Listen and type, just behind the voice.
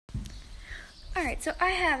Alright, so I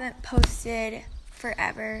haven't posted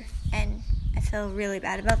forever, and I feel really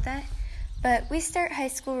bad about that. But we start high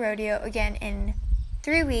school rodeo again in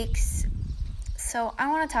 3 weeks, so I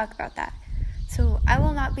want to talk about that. So I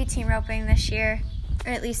will not be team roping this year,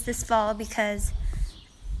 or at least this fall, because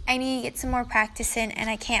I need to get some more practice in, and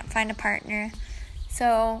I can't find a partner.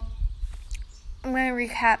 So I'm going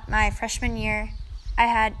to recap my freshman year.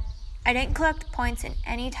 I didn't collect points in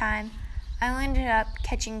any time. I only ended up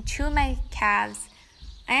catching 2 of my calves.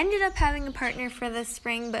 I ended up having a partner for the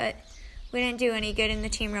spring, but we didn't do any good in the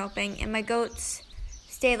team roping. And my goats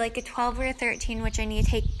stayed like a 12 or a 13, which I need to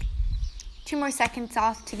take 2 more seconds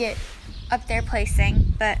off to get up there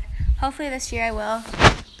placing. But hopefully this year I will.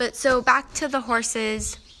 But so back to the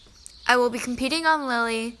horses. I will be competing on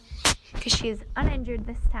Lily because she is uninjured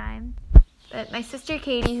this time. But my sister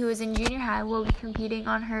Katie, who is in junior high, will be competing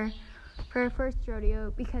on her for her first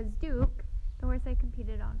rodeo because Duke, the horse I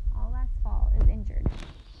competed on all last fall, is injured.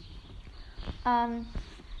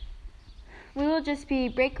 We will just be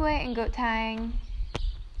breakaway and goat tying,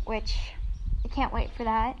 which I can't wait for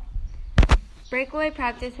that. Breakaway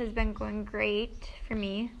practice has been going great for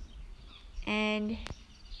me, and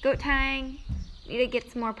goat tying, need to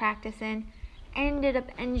get some more practice in. I ended up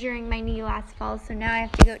injuring my knee last fall, so now I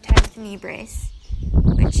have to goat tie with a knee brace,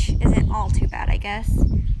 which isn't all too bad, I guess.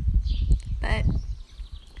 But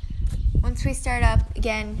once we start up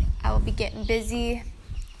again, I will be getting busy.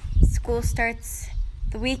 School starts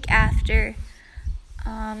the week after.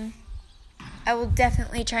 I will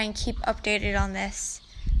definitely try and keep updated on this.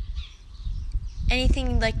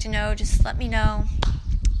 Anything you'd like to know, just let me know.